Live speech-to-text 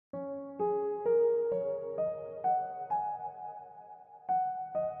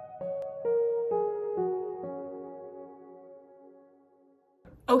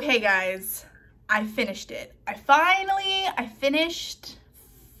Okay guys, I finished it. I finished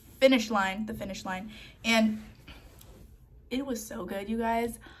the finish line, and it was so good, you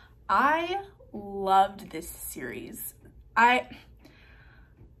guys. I loved this series. I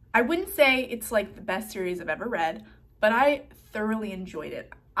wouldn't say it's like the best series I've ever read, but I thoroughly enjoyed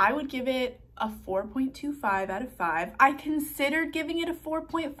it. I would give it a 4.25 out of 5. I considered giving it a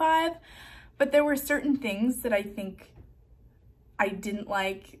 4.5, but there were certain things that I think I didn't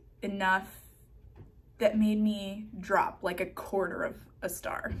like enough that made me drop like a quarter of a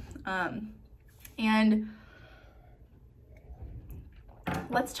star. And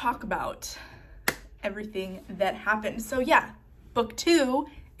let's talk about everything that happened. So yeah, book 2,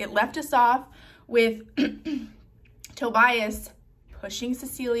 it left us off with Tobias pushing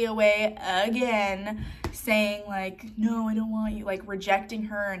Cecilia away again, saying like, no, I don't want you, like rejecting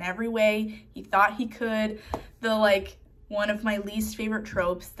her in every way he thought he could. The like, one of my least favorite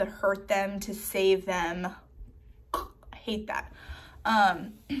tropes, the hurt them to save them. I hate that.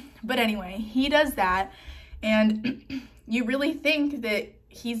 But anyway, he does that, and you really think that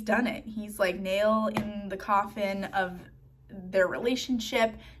he's done it. He's like nail in the coffin of their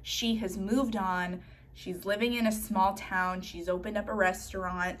relationship. She has moved on. She's living in a small town. She's opened up a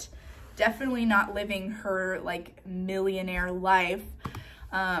restaurant. Definitely not living her like millionaire life.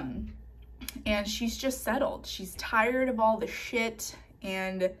 And she's just settled. She's tired of all the shit,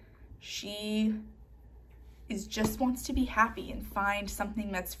 and she just wants to be happy and find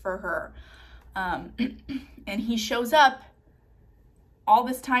something that's for her. And he shows up all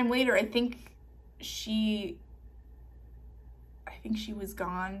this time later. I think she was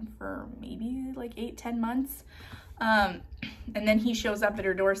gone for maybe like 8-10 months. And then he shows up at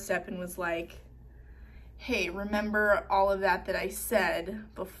her doorstep and was like, hey, remember all of that I said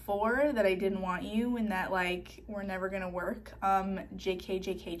before, that I didn't want you and that like we're never gonna work?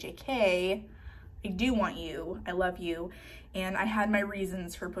 JK, I do want you, I love you, and I had my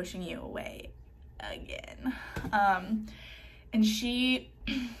reasons for pushing you away again. And she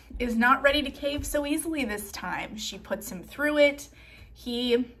is not ready to cave so easily this time. She puts him through it.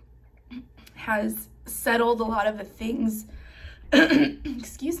 He has settled a lot of the things,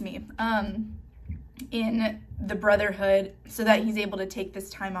 excuse me, in the Brotherhood so that he's able to take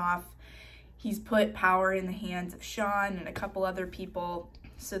this time off. He's put power in the hands of Sean and a couple other people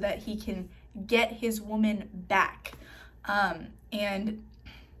so that he can get his woman back. And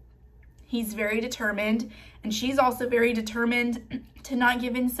he's very determined, and she's also very determined to not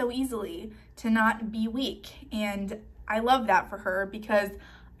give in so easily, to not be weak. And I love that for her, because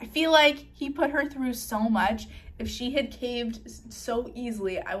I feel like he put her through so much. If she had caved so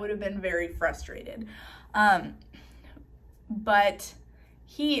easily, I would have been very frustrated. But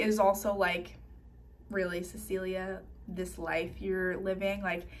he is also like, really, Cecilia, this life you're living,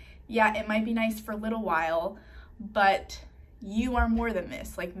 like, yeah, it might be nice for a little while, but you are more than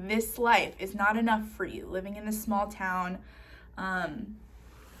this. Like, this life is not enough for you. Living in this small town,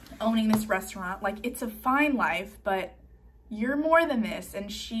 owning this restaurant, like, it's a fine life, but you're more than this.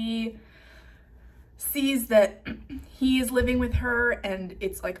 And she sees that he's living with her, and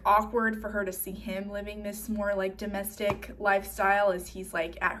it's like awkward for her to see him living this more like domestic lifestyle, as he's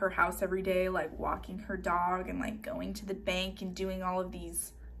like at her house every day, like walking her dog and like going to the bank and doing all of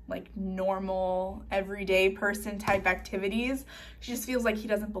these like normal everyday person type activities. She just feels like he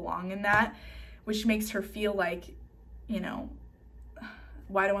doesn't belong in that, which makes her feel like, you know,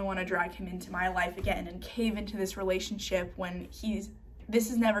 why do I want to drag him into my life again and cave into this relationship when this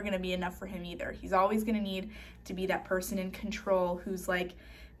is never going to be enough for him either. He's always going to need to be that person in control who's like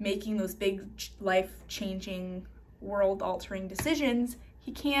making those big life-changing, world-altering decisions.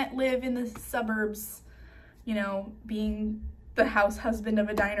 He can't live in the suburbs, you know, being the house husband of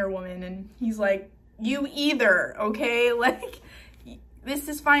a diner woman. And he's like, you either, okay? Like, this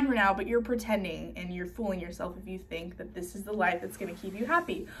is fine for now, but you're pretending and you're fooling yourself if you think that this is the life that's going to keep you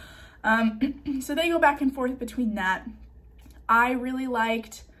happy. So they go back and forth between that. I really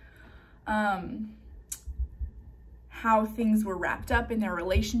liked how things were wrapped up in their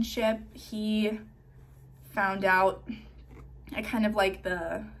relationship. He found out, I kind of like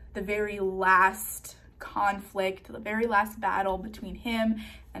the very last conflict, the very last battle between him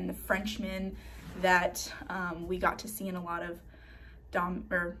and the Frenchman that we got to see in a lot of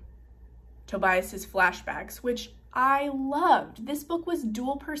Tobias's flashbacks, which I loved. This book was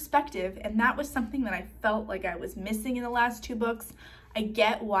dual perspective, and that was something that I felt like I was missing in the last 2 books. I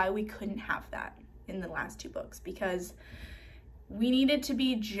get why we couldn't have that in the last 2 books, because we needed to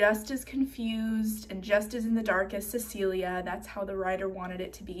be just as confused and just as in the dark as Cecilia. That's how the writer wanted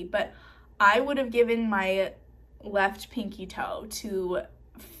it to be. But I would have given my left pinky toe to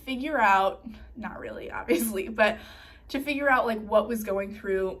figure out, not really obviously, but to figure out like what was going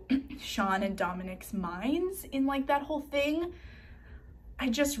through Sean and Dominic's minds in like that whole thing. I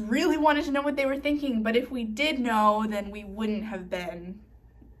just really wanted to know what they were thinking, but if we did know, then we wouldn't have been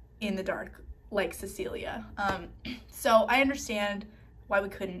in the dark like Cecilia. So I understand why we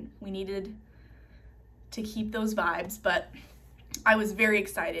couldn't. We needed to keep those vibes, but I was very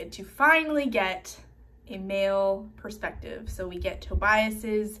excited to finally get a male perspective. So we get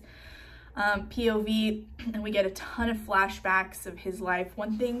Tobias's POV, and we get a ton of flashbacks of his life.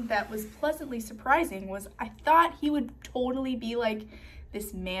 One thing that was pleasantly surprising was I thought he would totally be like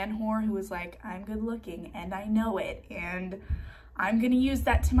this man whore who was like, I'm good looking and I know it, and I'm gonna use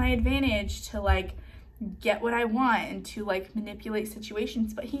that to my advantage to like get what I want and to like manipulate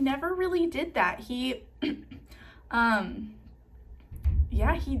situations. But he never really did that. He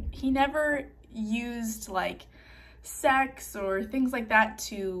yeah, he never used like sex or things like that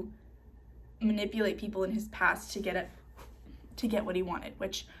to manipulate people in his past to get what he wanted,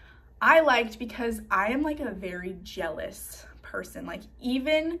 which I liked because I am like a very jealous person. Like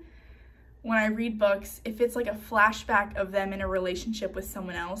even when I read books, if it's like a flashback of them in a relationship with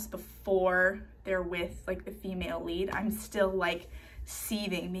someone else before they're with like the female lead, I'm still like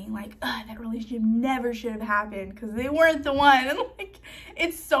seething, being like, ugh, that relationship never should have happened because they weren't the one. And like,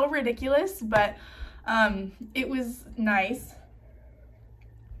 it's so ridiculous, but it was nice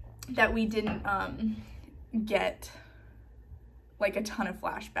that we didn't get like a ton of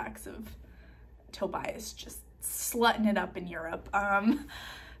flashbacks of Tobias just slutting it up in Europe.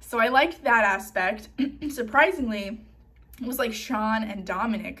 So I liked that aspect. Surprisingly, it was like Sean and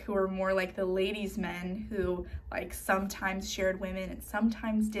Dominic who were more like the ladies' men who like sometimes shared women and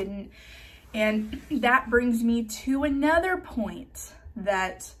sometimes didn't. And that brings me to another point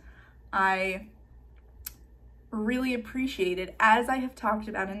that I really appreciated. As I have talked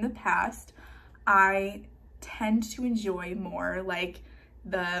about in the past, I tend to enjoy more like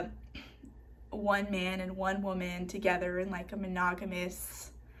the one man and one woman together in like a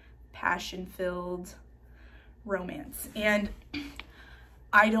monogamous, passion-filled romance. And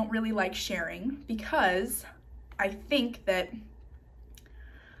I don't really like sharing because I think that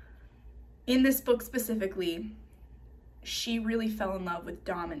in this book specifically, she really fell in love with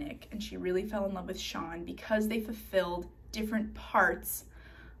Dominic and she really fell in love with Sean because they fulfilled different parts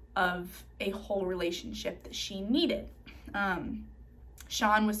of a whole relationship that she needed.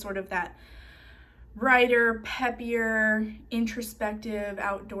 Sean was sort of that brighter, peppier, introspective,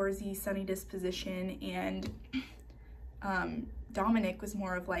 outdoorsy, sunny disposition, and Dominic was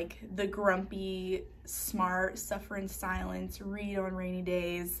more of like the grumpy, smart, suffer in silence, read on rainy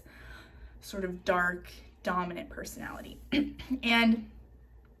days, sort of dark, dominant personality. And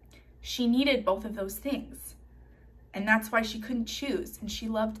she needed both of those things. And that's why she couldn't choose. And she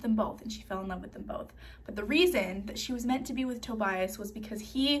loved them both and she fell in love with them both. But the reason that she was meant to be with Tobias was because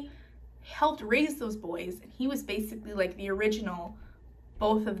he helped raise those boys. And he was basically like the original,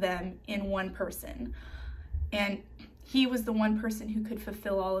 both of them in one person. And he was the one person who could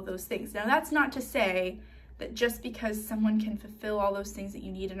fulfill all of those things. Now, that's not to say that just because someone can fulfill all those things that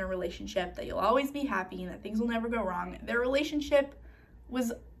you need in a relationship, that you'll always be happy and that things will never go wrong. Their relationship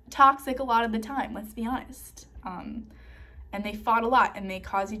was toxic a lot of the time, let's be honest. And they fought a lot and they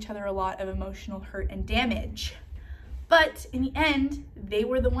caused each other a lot of emotional hurt and damage. But in the end, they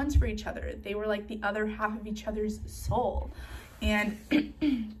were the ones for each other. They were like the other half of each other's soul. And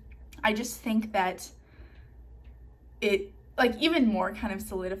I just think that it like even more kind of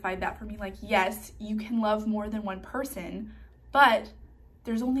solidified that for me. Like, yes, you can love more than one person, but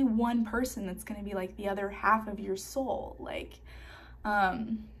there's only one person that's going to be like the other half of your soul. Like,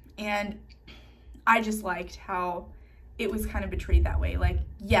 and I just liked how it was kind of portrayed that way. Like,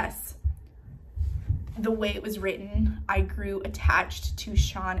 yes, the way it was written, I grew attached to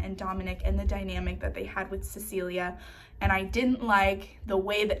Sean and Dominic and the dynamic that they had with Cecilia. And I didn't like the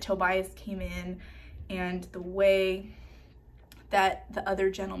way that Tobias came in and the way that the other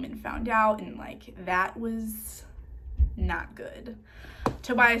gentleman found out, and like that was not good.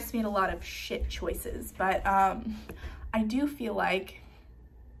 Tobias made a lot of shit choices, but I do feel like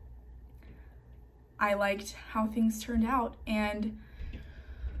I liked how things turned out, and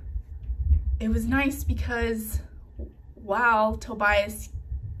it was nice because while Tobias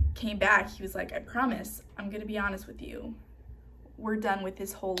came back, he was like, I promise, I'm gonna be honest with you. We're done with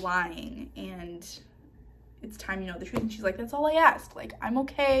this whole lying, and it's time you know the truth. And she's like, that's all I asked. Like, I'm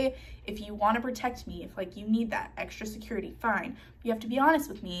okay if you want to protect me, if like you need that extra security, fine. But you have to be honest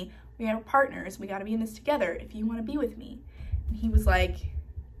with me. We are partners. We got to be in this together if you want to be with me. And he was like,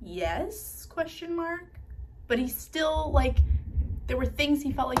 yes, question mark. But he still like, there were things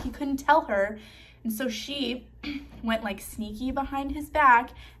he felt like he couldn't tell her. And so she went like sneaky behind his back,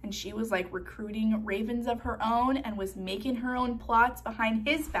 and she was like recruiting ravens of her own and was making her own plots behind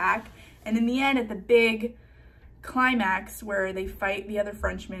his back. And in the end, at the big climax where they fight the other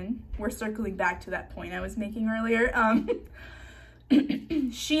Frenchman, we're circling back to that point I was making earlier,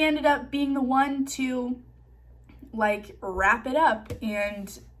 she ended up being the one to like wrap it up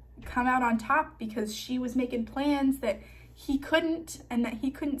and come out on top, because she was making plans that he couldn't and that he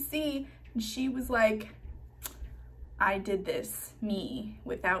couldn't see. And she was like, I did this, me,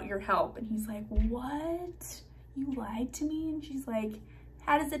 without your help. And he's like, what? You lied to me? And she's like,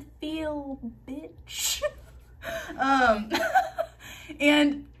 how does it feel, bitch?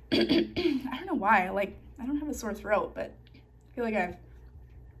 And I don't know why, like, I don't have a sore throat, but I feel like I've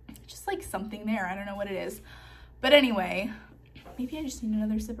just like something there. I don't know what it is. But anyway, maybe I just need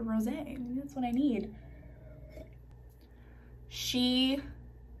another sip of rosé. Maybe that's what I need. She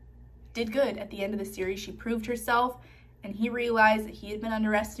did good at the end of the series. She proved herself, and he realized that he had been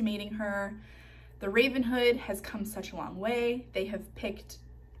underestimating her. The Ravenhood has come such a long way. They have picked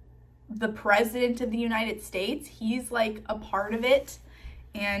the president of the United States. He's like a part of it,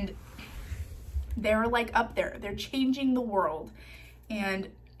 and they're like up there. They're changing the world, and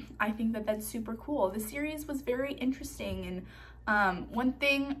I think that that's super cool. The series was very interesting, and one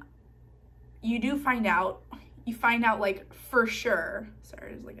thing you do find out, like for sure,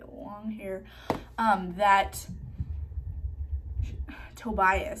 sorry, there's like a long hair, that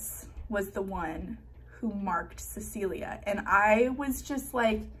Tobias was the one who marked Cecilia. And I was just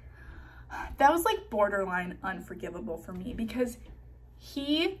like, that was like borderline unforgivable for me, because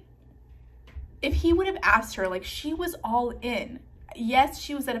if he would have asked her, like, she was all in. Yes,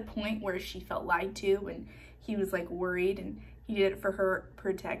 she was at a point where she felt lied to and he was like worried, and he did it for her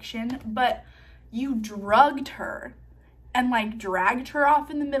protection, but you drugged her and like dragged her off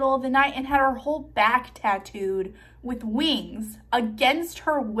in the middle of the night and had her whole back tattooed with wings against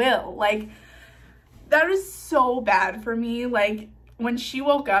her will. Like, that was so bad for me. Like, when she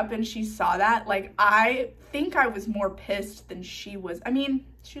woke up and she saw that, like, I think I was more pissed than she was. I mean,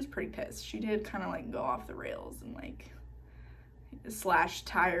 she was pretty pissed. She did kind of like go off the rails and like slash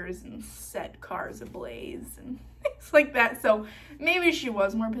tires and set cars ablaze and things like that. So maybe she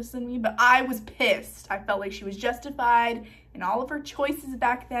was more pissed than me, but I was pissed. I felt like she was justified in all of her choices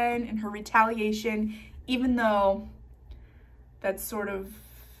back then and her retaliation, even though that's sort of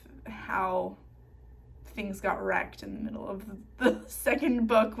how things got wrecked in the middle of the second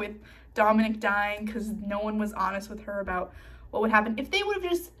book with Dominic dying, because no one was honest with her about what would happen. If they would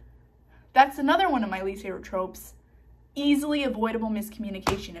have just, that's another one of my least favorite tropes, easily avoidable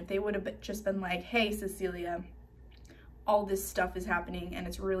miscommunication. If they would have just been like, hey, Cecilia, all this stuff is happening and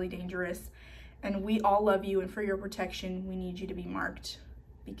it's really dangerous and we all love you, and for your protection, we need you to be marked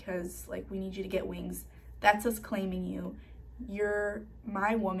because like we need you to get wings. That's us claiming you. You're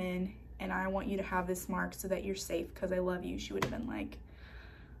my woman and I want you to have this mark so that you're safe because I love you. She would have been like,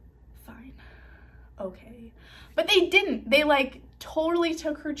 fine, okay. But they didn't. They like totally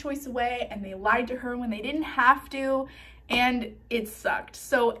took her choice away and they lied to her when they didn't have to, and it sucked.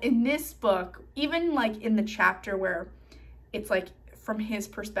 So in this book, even like in the chapter where it's like from his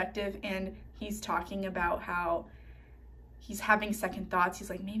perspective and he's talking about how he's having second thoughts, he's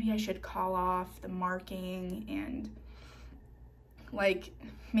like, maybe I should call off the marking, and like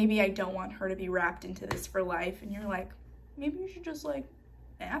maybe I don't want her to be wrapped into this for life. And you're like, maybe you should just like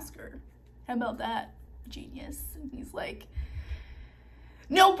ask her, how about that, genius? And he's like,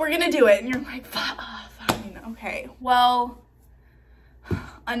 nope, we're gonna do it. And you're like, fine, okay. Well,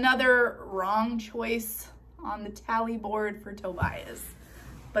 another wrong choice on the tally board for Tobias,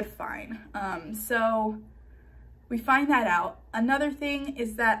 but fine. So we find that out. Another thing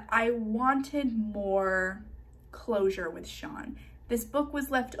is that I wanted more closure with Sean. This book was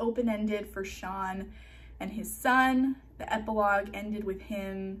left open-ended for Sean and his son. The epilogue ended with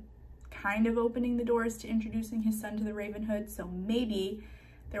him kind of opening the doors to introducing his son to the Ravenhood, so maybe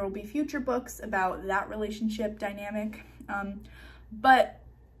there will be future books about that relationship dynamic. But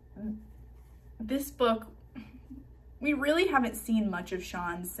this book, we really haven't seen much of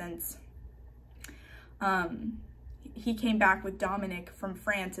Sean since he came back with Dominic from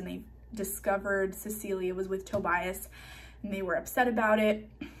France and they discovered Cecilia was with Tobias and they were upset about it.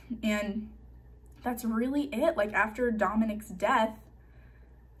 And that's really it. Like, after Dominic's death,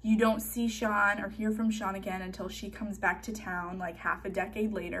 you don't see Sean or hear from Sean again until she comes back to town like half a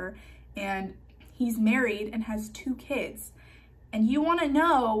decade later, and he's married and has 2 kids. And you want to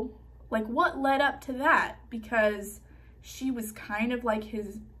know like what led up to that, because she was kind of like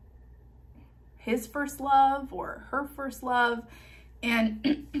his first love or her first love,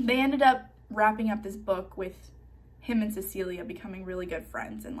 And they ended up wrapping up this book with him and Cecilia becoming really good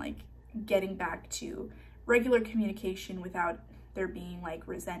friends and like getting back to regular communication without there being like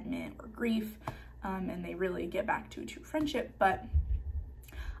resentment or grief, and they really get back to a true friendship. But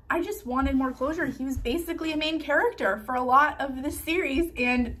I just wanted more closure. He was basically a main character for a lot of this series,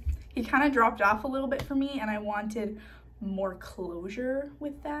 and he kind of dropped off a little bit for me, and I wanted more closure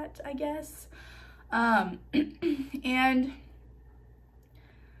with that, I guess. And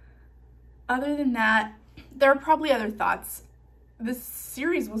other than that, there are probably other thoughts. This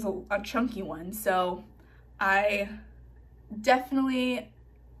series was a chunky one, so I definitely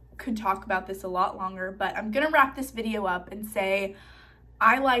could talk about this a lot longer, but I'm gonna wrap this video up and say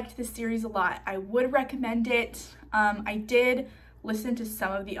I liked this series a lot. I would recommend it. I did listen to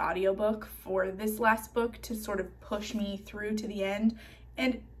some of the audiobook for this last book to sort of push me through to the end,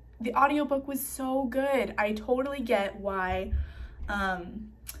 and the audiobook was so good. I totally get why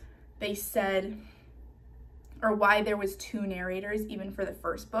they said, or why there was 2 narrators even for the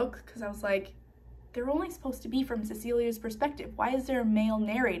first book, because I was like, they're only supposed to be from Cecilia's perspective. Why is there a male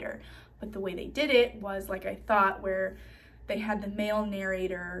narrator? But the way they did it was like I thought, where they had the male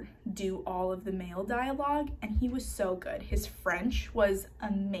narrator do all of the male dialogue, and he was so good. His French was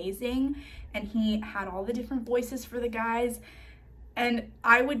amazing, and he had all the different voices for the guys. And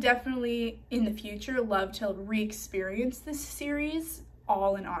I would definitely in the future love to re-experience this series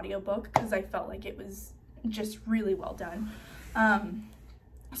all in audiobook, because I felt like it was just really well done.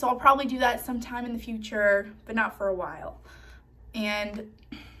 So I'll probably do that sometime in the future, but not for a while. And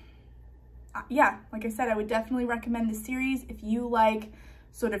yeah, like I said, I would definitely recommend the series if you like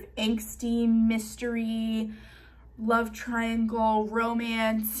sort of angsty, mystery, love triangle,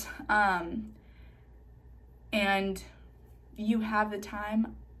 romance, and you have the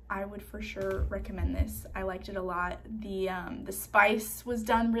time. I would for sure recommend this. I liked it a lot. The spice was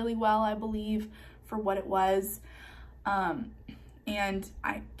done really well, I believe, for what it was. And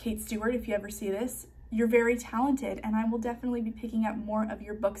Kate Stewart, if you ever see this, you're very talented, and I will definitely be picking up more of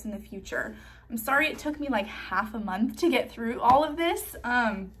your books in the future. I'm sorry it took me like half a month to get through all of this,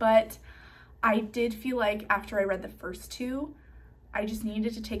 but I did feel like after I read the first 2, I just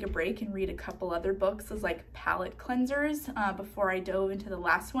needed to take a break and read a couple other books as like palate cleansers before I dove into the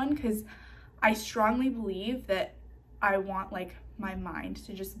last one, because I strongly believe that I want like my mind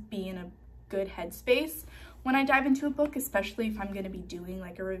to just be in a good headspace when I dive into a book, especially if I'm going to be doing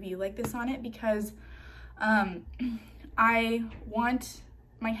like a review like this on it, because I want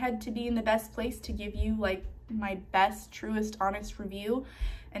my head to be in the best place to give you like my best, truest, honest review,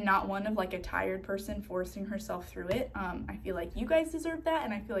 and not one of like a tired person forcing herself through it. I feel like you guys deserve that,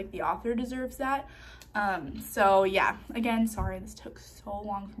 and I feel like the author deserves that. So yeah, again, sorry this took so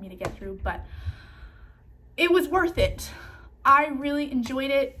long for me to get through, but it was worth it. I really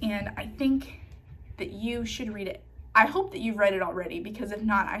enjoyed it, and I think that you should read it. I hope that you've read it already, because if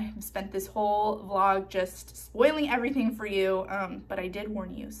not, I have spent this whole vlog just spoiling everything for you, but I did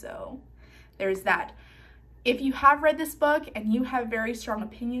warn you, so there's that. If you have read this book and you have very strong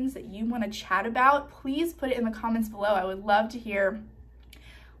opinions that you want to chat about, please put it in the comments below. I would love to hear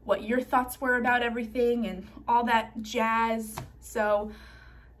what your thoughts were about everything and all that jazz. So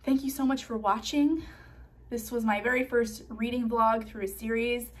thank you so much for watching. This was my very first reading vlog through a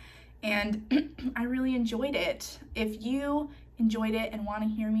series, and I really enjoyed it. If you enjoyed it and want to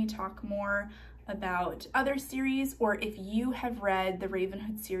hear me talk more about other series, or if you have read the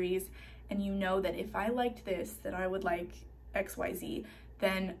Ravenhood series and you know that if I liked this, that I would like XYZ,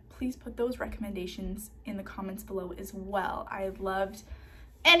 then please put those recommendations in the comments below as well. I loved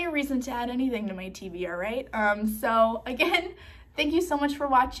any reason to add anything to my TBR, right? So again, thank you so much for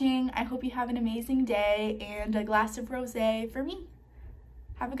watching. I hope you have an amazing day, and a glass of rosé for me.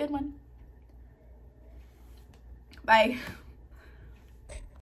 Have a good one. Bye.